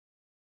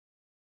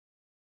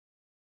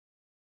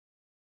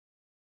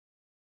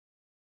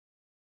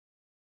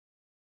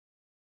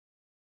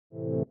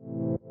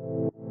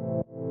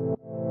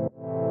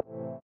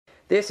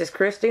This is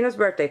Christina's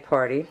birthday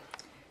party,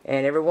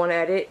 and everyone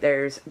at it,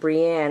 there's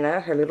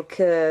Brianna, her little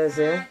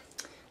cousin,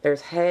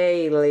 there's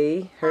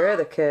Haley, her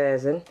other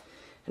cousin,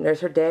 and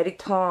there's her daddy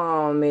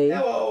Tommy.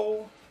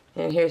 Hello.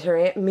 And here's her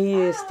Aunt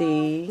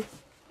Misty.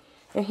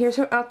 And here's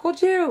her Uncle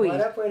Joey.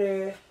 What up with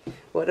it?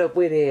 What up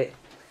with it?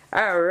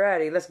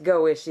 Alrighty, let's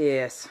go,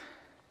 Yes.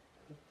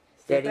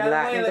 Daddy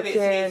lighting the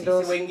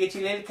candles. So we can get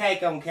you a little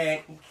cake on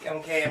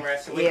camera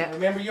so we can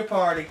remember your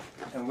party.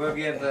 And we'll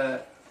give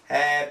a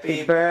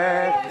happy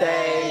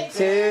birthday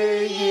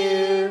to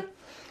you.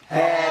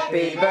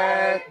 Happy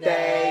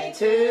birthday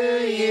to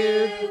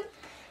you.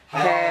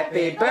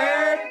 Happy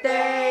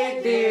birthday,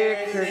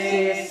 dear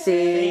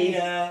Chrissy.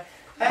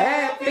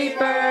 Happy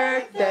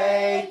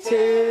birthday to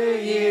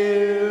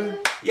you.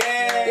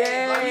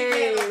 Yay! Blow your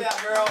candles out,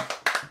 girl.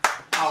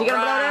 She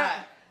gonna blow it out?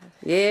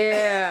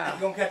 Yeah. You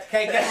gonna cut the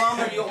cake out,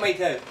 Mama, or you want me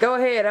to? Go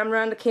ahead, I'm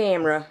running the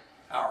camera.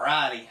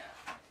 Alrighty.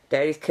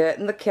 Daddy's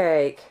cutting the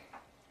cake.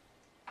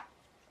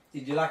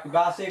 Did you like the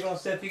bicycle and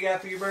stuff you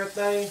got for your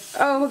birthday?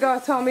 Oh my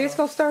God, Tommy, it's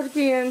gonna start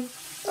again.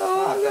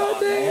 Oh my God,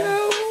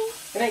 damn.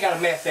 It ain't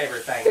gotta mess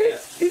everything up.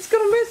 He's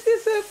gonna mess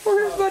this up for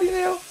everybody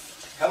now.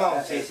 Come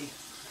on, sissy.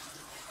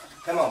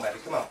 Come on, baby,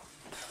 come on.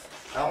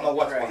 I don't know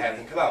what's gonna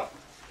happen. Come on.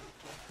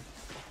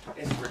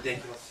 It's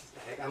ridiculous.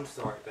 Heck, I'm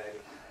sorry,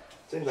 baby.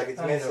 Seems like it's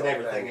messing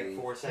everything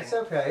up for a second. It's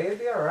okay, it'll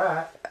be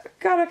alright.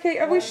 God,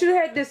 okay, we should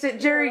have had this at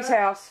Jerry's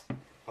house.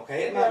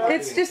 Okay, it might not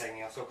It's do just,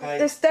 anything else, okay?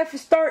 this stuff is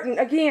starting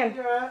again.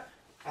 You alright?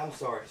 I'm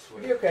sorry,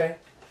 sweetie. You okay?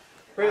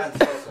 I'm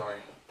so sorry.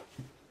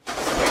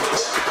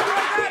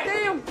 Oh, God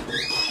damn.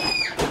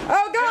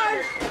 Oh,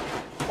 God.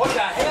 What the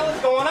hell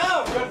is going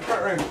on? Go to the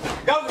front room.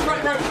 Go to the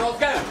front room, girls,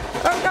 go.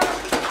 Oh, God.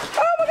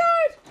 Oh, my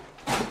God.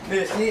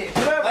 Miss,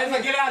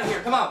 let's get out of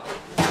here, come on.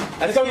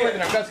 Let's go with her,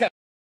 let's go.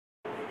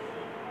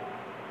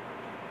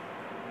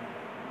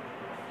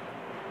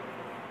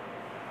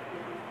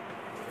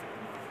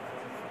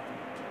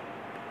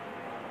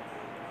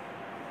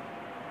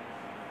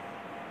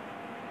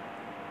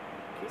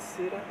 ¿Qué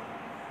será?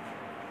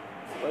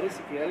 Parece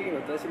que alguien lo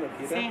está haciendo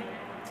girar. Sí,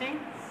 sí.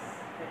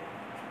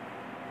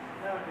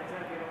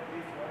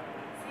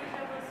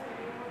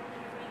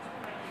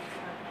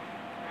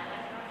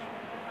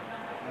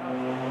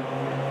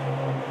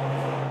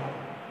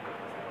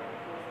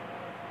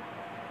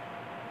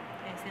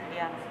 Es el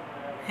diablo.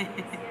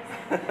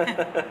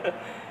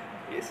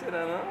 ¿Qué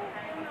será, no?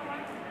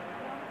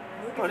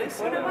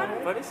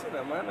 Parece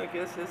una mano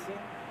que hace así.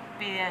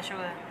 Pide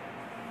ayuda.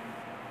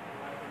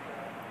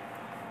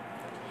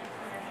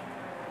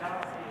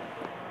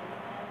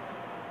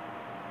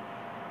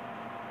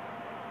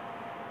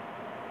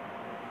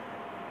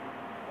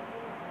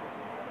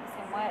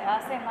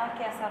 Hace más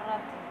que hace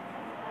rato.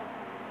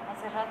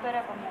 Hace rato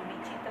era como un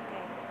bichito que,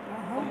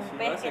 como un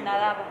pez que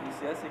nadaba. Y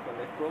se hace con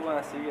la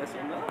escoba, sigue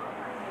haciendo.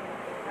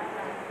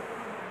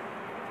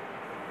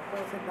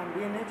 Puede ser tan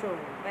bien hecho.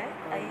 ¿Ves?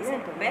 Ahí se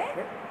ve.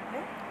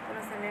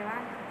 Pero se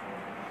levanta.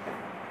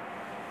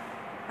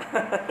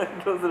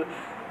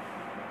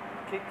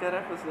 ¿Qué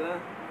carajo será?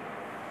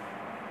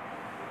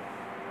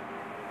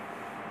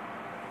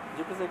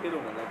 Yo pensé que era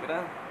un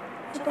alacrán.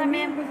 Yo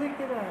también pensé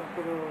que era,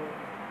 pero...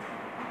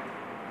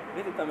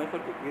 Este está mejor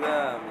que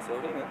cuida a mi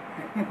sobrina.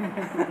 Mira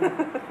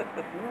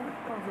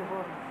cómo se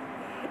forma.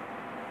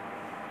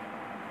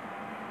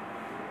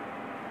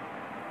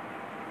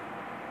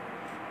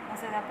 no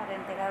se da para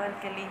enterado el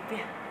que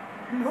limpia.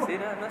 No. ¿No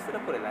será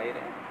por el aire?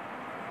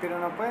 Pero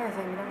no puede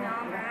ser, mira,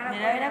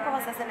 mira. Mira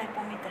cómo se hace la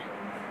espumita.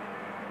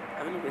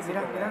 A mí me parece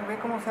Mira, como- mira, ¿ves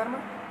cómo se arma?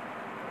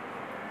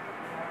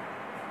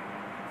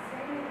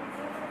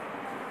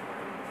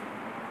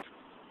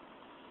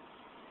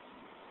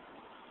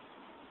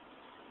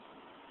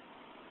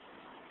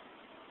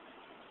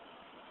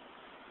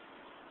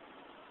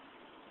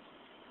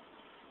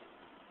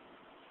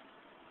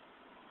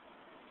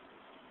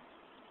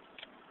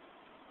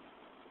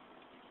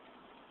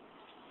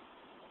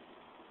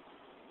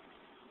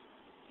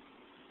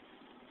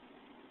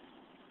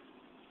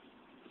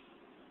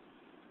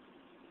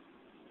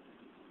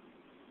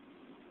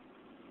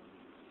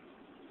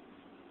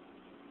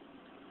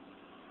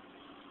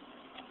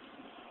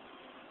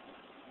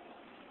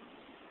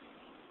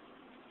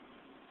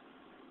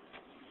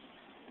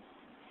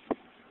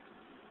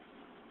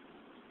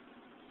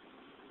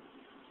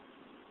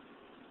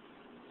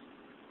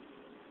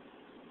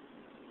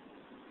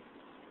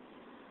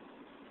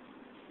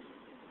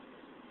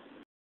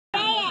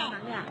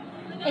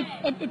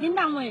 Tiếng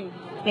Đông rồi.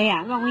 Đây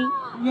à, Long Huy.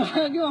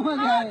 Cái con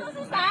này. Nó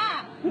是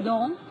啥？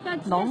龙。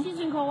龙。西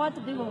进口我特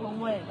别个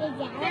龙味。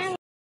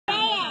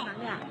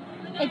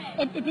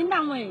tiếng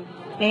Đông rồi.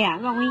 Đây à,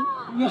 Long Huy.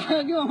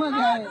 Cái con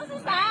này. Nó是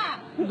啥？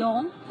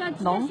龙。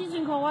龙。西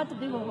进口我特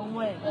别个龙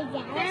味。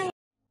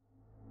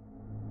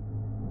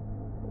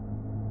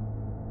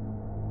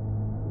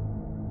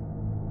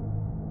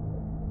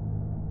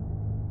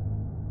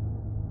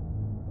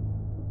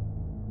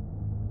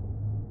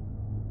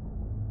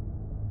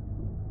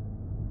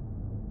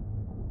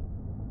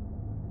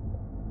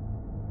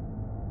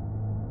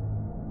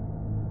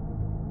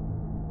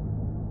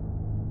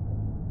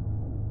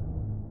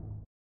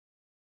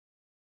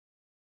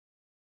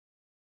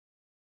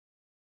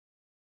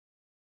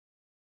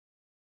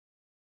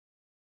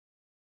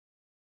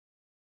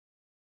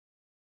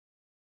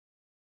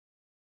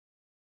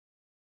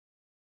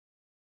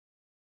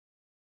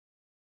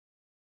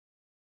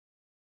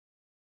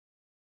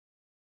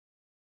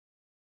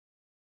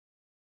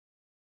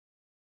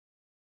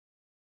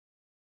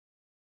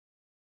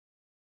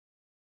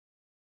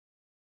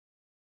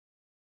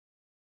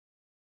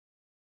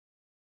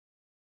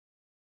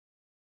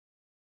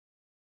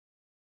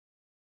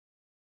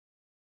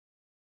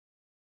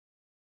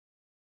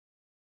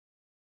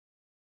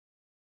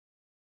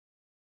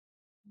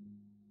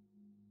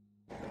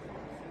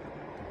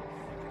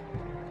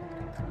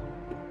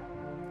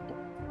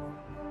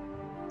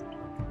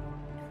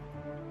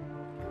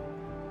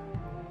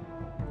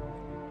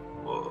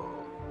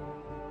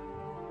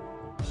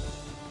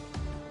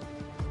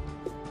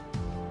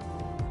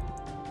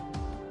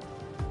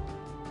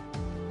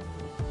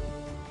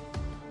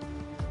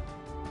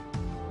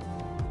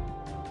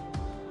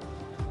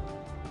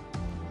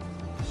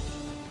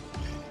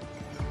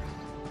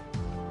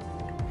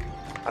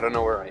don't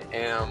know where I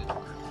am.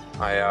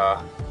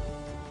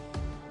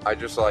 I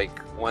just like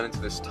went into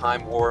this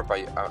time warp.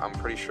 I'm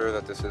pretty sure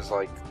that this is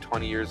like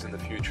 20 years in the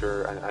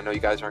future. I know you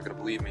guys aren't gonna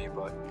believe me,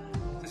 but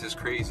this is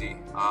crazy.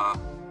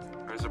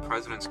 There's the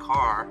president's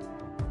car.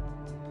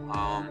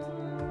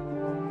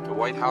 The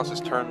White House is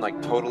turned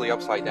like totally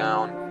upside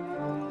down.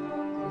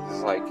 This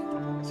is like,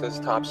 it says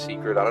top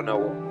secret. I don't know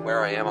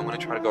where I am. I'm gonna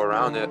try to go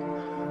around it.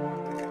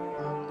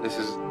 This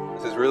is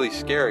really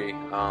scary.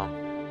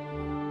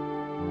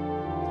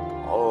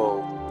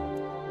 Oh.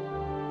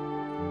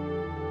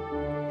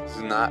 This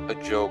is not a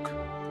joke.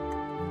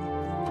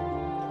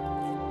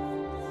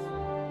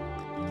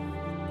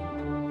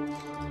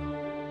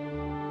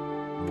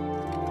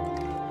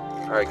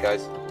 Alright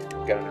guys,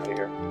 getting out of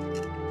here.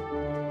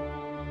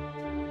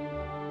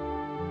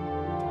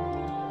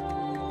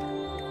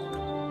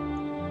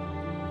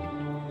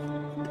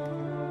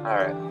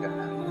 Alright, getting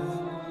out of here.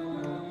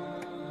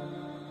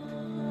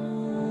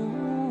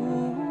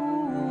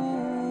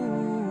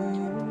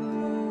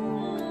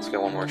 Let's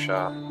get one more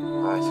shot.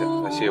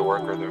 I see a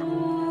worker there.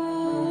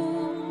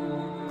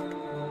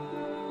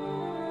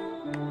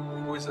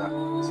 Who is that?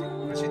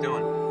 What is he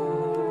doing?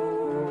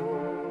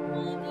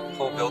 The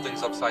whole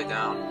building's upside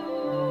down.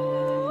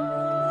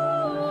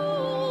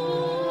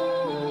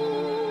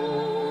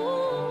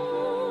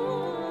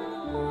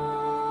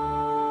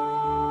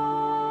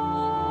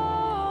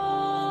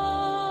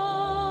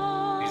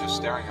 He's just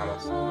staring at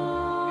us.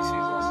 He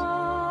sees us.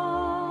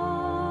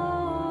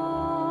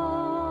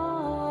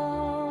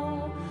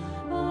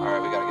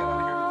 Alright, we gotta get out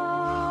of here.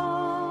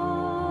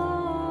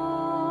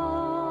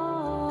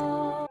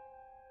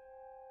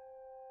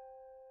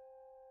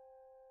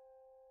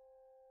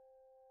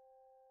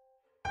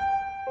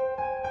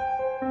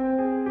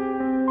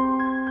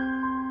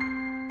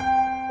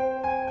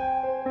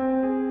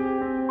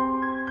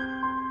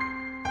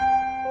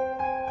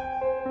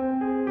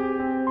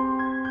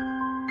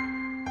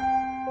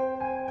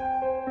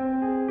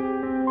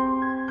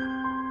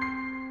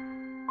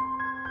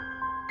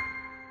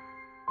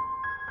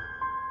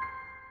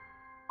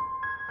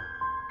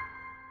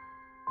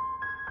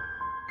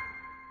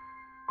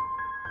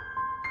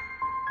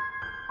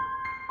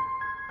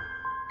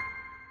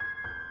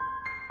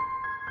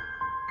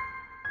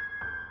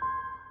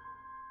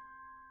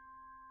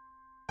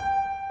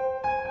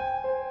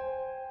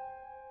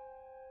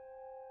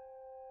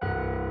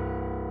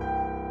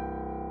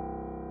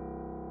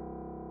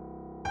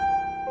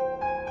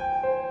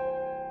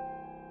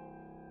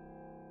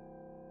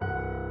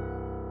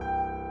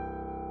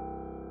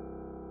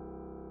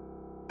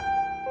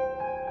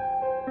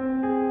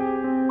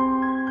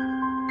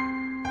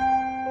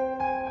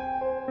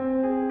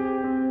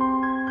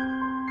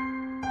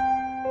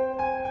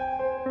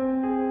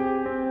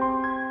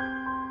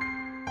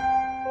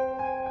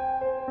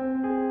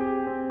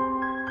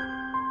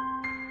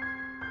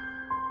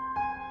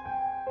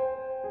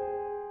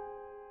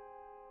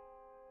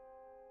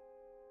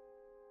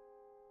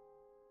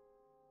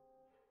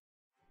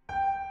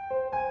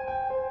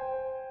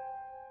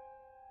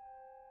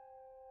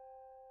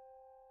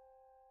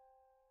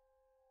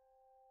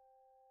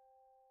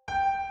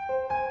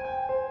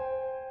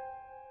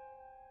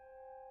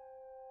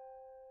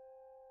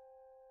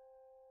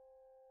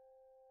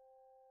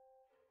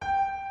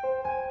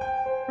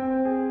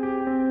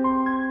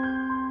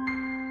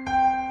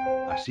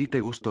 Si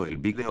te gustó el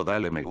vídeo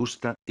dale me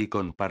gusta, y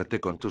comparte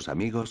con tus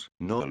amigos,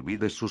 no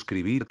olvides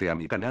suscribirte a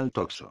mi canal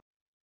Toxo.